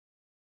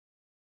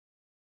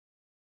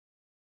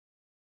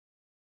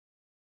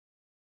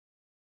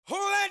Who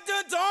let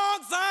the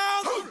dogs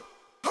out? Who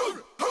let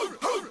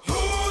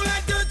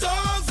the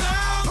dogs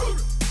out?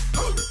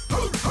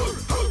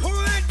 Who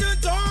let the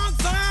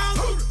dogs out?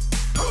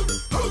 Who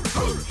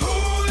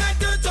let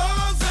the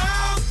dogs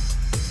out?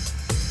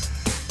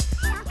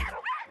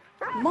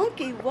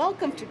 Monkey,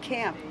 welcome to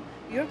camp.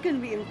 You're going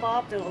to be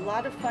involved in a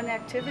lot of fun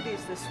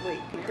activities this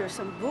week. There's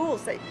some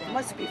rules that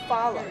must be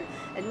followed.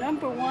 And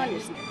number one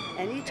is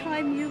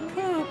anytime you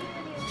poop,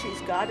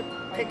 she's got to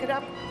pick it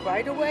up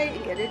right away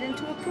and get it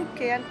into a poop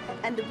can.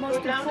 And the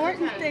most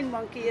important thing,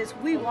 Monkey, is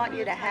we want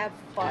you to have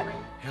fun.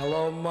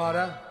 Hello,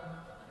 mother.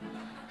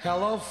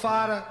 Hello,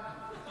 father.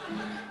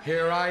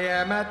 Here I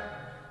am at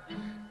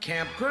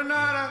Camp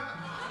Granada.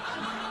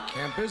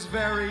 Camp is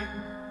very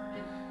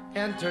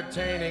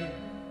entertaining.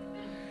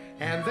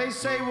 And they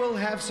say we'll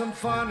have some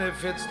fun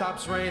if it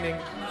stops raining.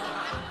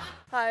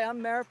 Hi,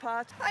 I'm Mary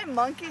Potts. Hi,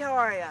 Monkey, how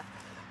are you?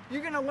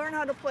 You're going to learn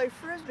how to play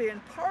Frisbee,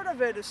 and part of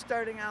it is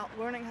starting out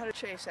learning how to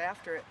chase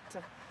after it,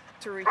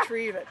 to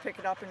retrieve it, pick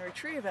it up and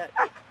retrieve it.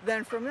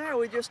 Then from there,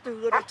 we just do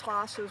little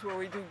tosses where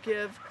we do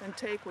give and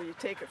take, where you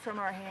take it from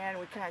our hand,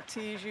 we kind of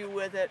tease you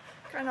with it,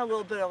 kind of a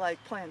little bit of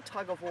like playing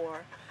tug of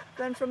war.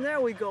 Then from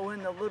there, we go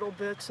into little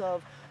bits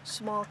of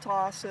small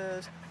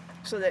tosses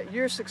so that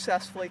you're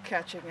successfully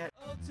catching it.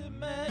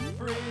 Ultimate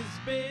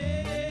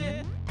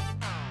Frisbee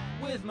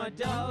with my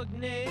dog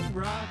named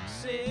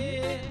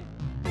Roxy.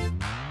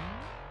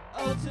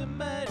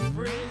 Ultimate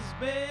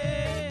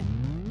Frisbee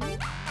with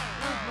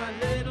my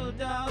little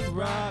dog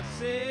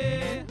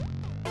Roxy.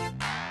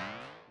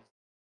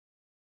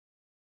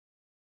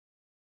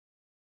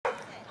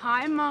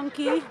 Hi,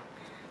 Monkey.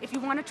 If you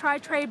want to try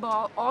tray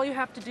ball, all you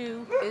have to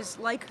do is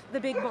like the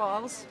big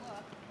balls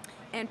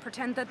and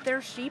pretend that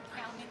they're sheep.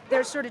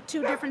 There's sort of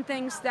two different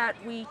things that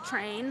we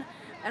train,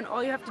 and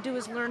all you have to do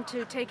is learn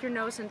to take your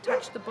nose and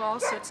touch the ball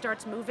so it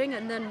starts moving,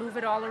 and then move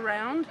it all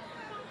around.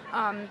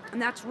 And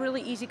that's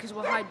really easy because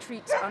we'll hide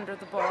treats under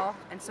the ball,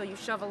 and so you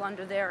shovel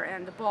under there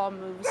and the ball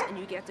moves and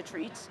you get the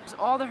treats. So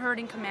all the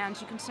herding commands,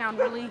 you can sound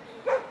really,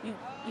 you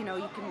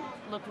can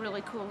look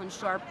really cool and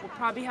sharp. We'll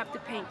probably have to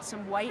paint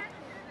some white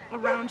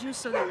around you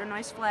so that you're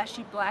nice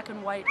flashy black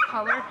and white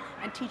color,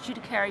 and teach you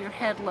to carry your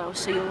head low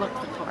so you look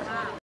the part.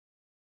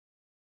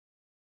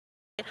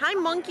 Hi,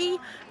 Monkey.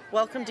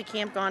 Welcome to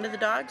Camp Gone to the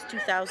Dogs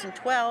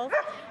 2012.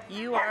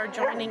 You are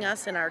joining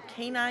us in our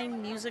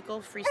canine musical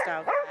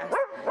freestyle class.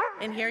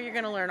 And here you're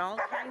going to learn all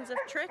kinds of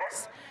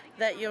tricks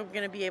that you're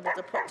going to be able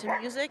to put to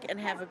music and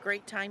have a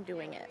great time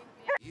doing it.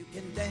 You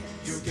can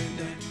dance,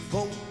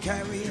 go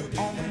carry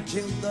on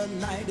till the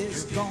night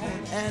is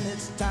gone and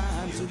it's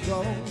time to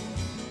go.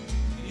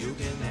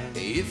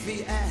 If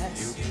he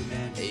asks,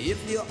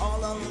 if you're all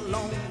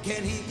alone,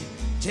 can he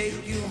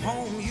take you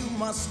home? You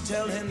must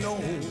tell him no.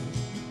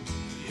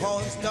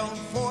 Cause don't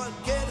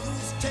forget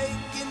who's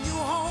taking you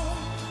home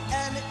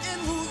and in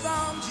whose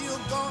arms you're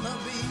gonna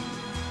be.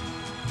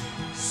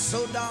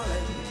 So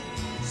darling,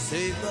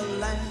 save the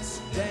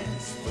last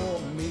dance for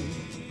me.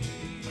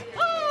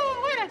 Oh,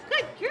 what a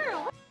good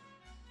girl!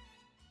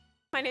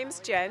 My name's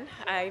Jen.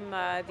 I'm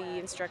the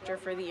instructor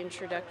for the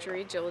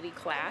introductory agility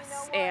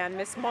class, and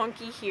Miss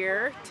Monkey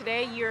here.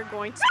 Today you're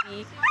going to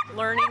be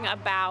learning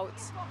about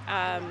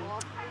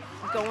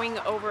going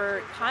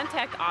over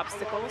contact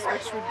obstacles,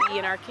 which would be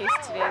in our case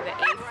today the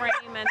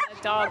A-frame and the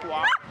dog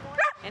walk,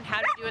 and how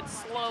to do it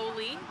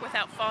slowly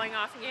without falling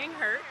off and getting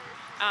hurt,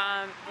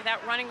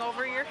 without running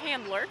over your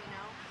handler.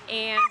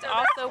 And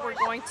also we're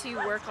going to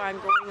work on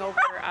going over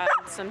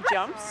some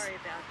jumps,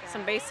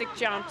 some basic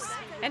jumps,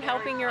 and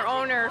helping your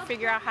owner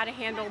figure out how to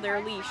handle their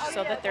leash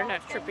so that they're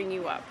not tripping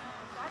you up.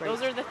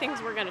 Those are the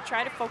things we're going to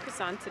try to focus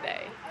on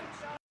today.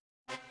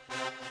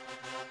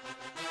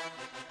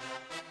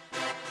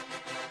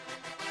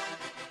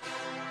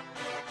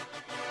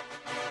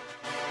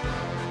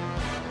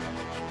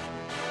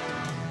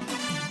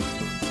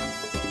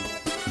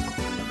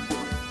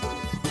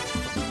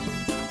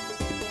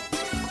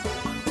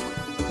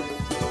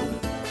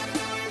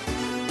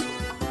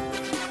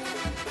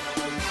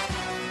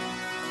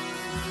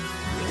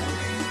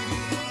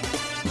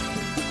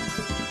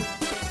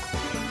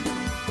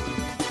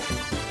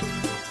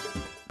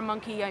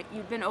 Monkey,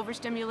 you've been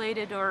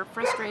overstimulated or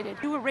frustrated.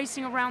 You were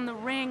racing around the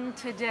ring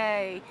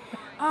today.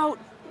 Oh,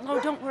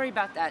 don't worry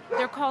about that.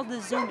 They're called the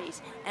zoomies,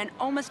 and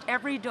almost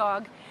every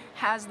dog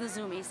has the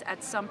zoomies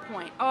at some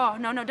point. Oh,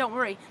 no, don't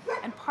worry.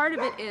 And part of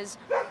it is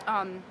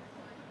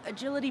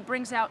agility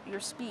brings out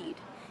your speed.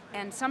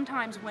 And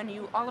sometimes when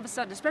you, all of a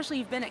sudden, especially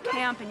you've been at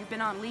camp and you've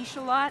been on leash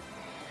a lot,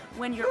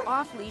 when you're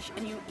off leash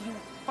and you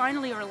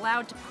finally are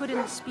allowed to put in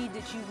the speed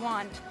that you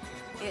want,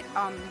 it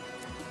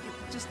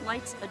just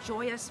lights a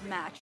joyous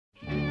match.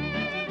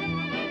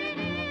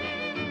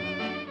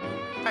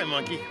 Hi,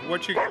 Monkey.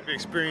 What you're going to be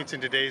experiencing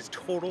today is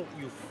total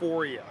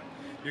euphoria.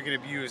 You're going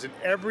to be using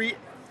every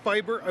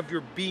fiber of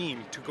your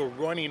being to go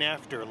running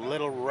after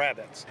little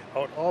rabbits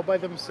out all by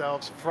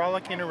themselves,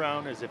 frolicking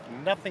around as if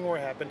nothing were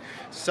happening.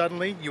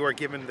 Suddenly, you are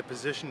given the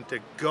position to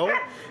go,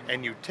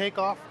 and you take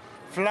off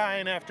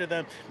flying after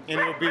them, and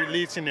it'll be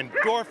releasing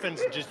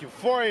endorphins and just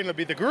euphoria, and it'll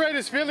be the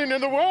greatest feeling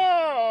in the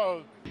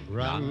world.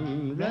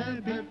 Run,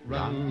 rabbit,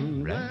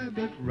 run,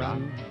 rabbit,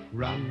 run,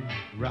 run,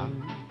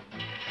 run.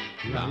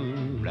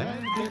 Run,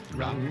 rabbit,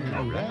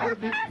 run,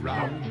 rabbit,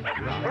 run,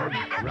 run,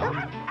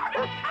 run.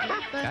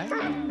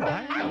 Bang,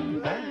 bang,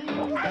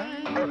 bang,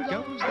 bang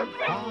goes the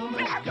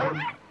farmer's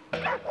gun.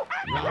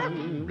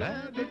 Run,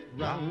 rabbit,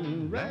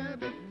 run,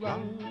 rabbit,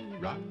 run,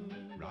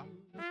 run, run.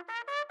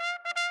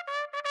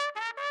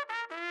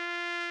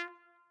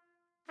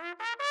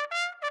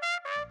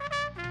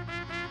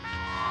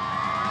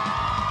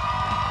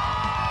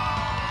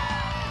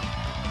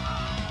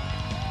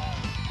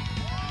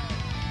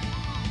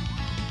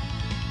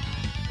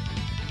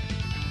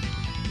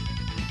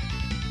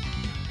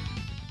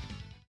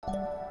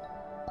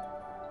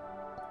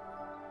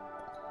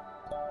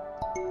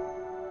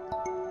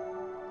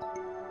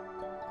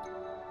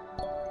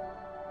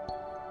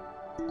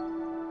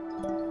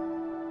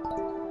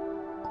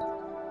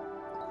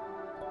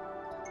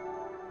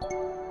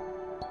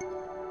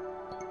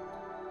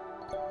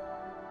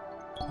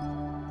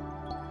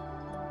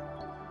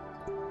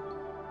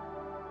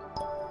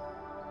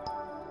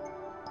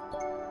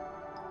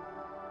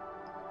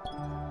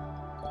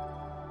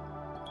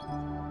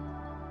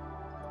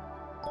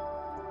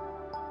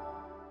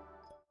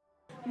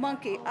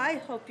 Monkey, I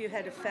hope you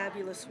had a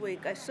fabulous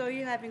week. I saw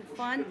you having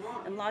fun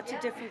in lots of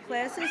different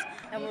classes,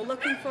 and we're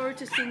looking forward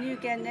to seeing you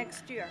again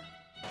next year.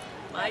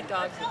 My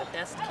dogs are the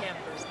best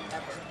campers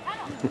ever.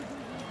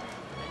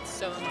 And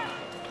so am I.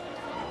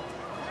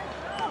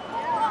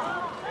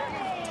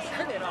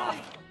 Turn it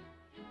off.